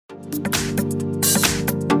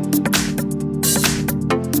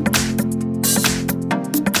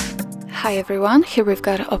Hi everyone, here we've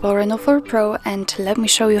got OPPO Reno4 Pro, and let me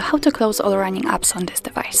show you how to close all running apps on this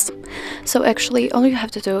device. So actually all you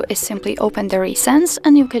have to do is simply open the Recents,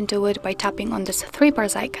 and you can do it by tapping on this 3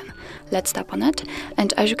 bars icon. Let's tap on it,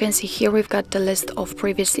 and as you can see here we've got the list of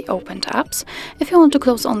previously opened apps. If you want to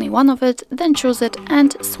close only one of it, then choose it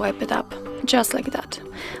and swipe it up, just like that.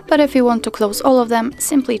 But if you want to close all of them,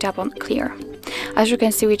 simply tap on Clear. As you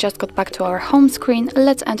can see, we just got back to our home screen.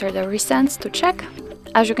 Let's enter the Recents to check.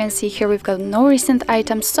 As you can see here, we've got no recent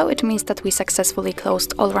items, so it means that we successfully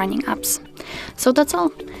closed all running apps. So that's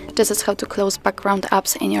all. This is how to close background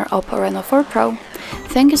apps in your OPPO Reno4 Pro.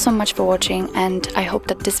 Thank you so much for watching, and I hope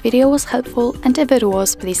that this video was helpful, and if it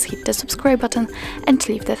was, please hit the subscribe button and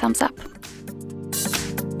leave the thumbs up.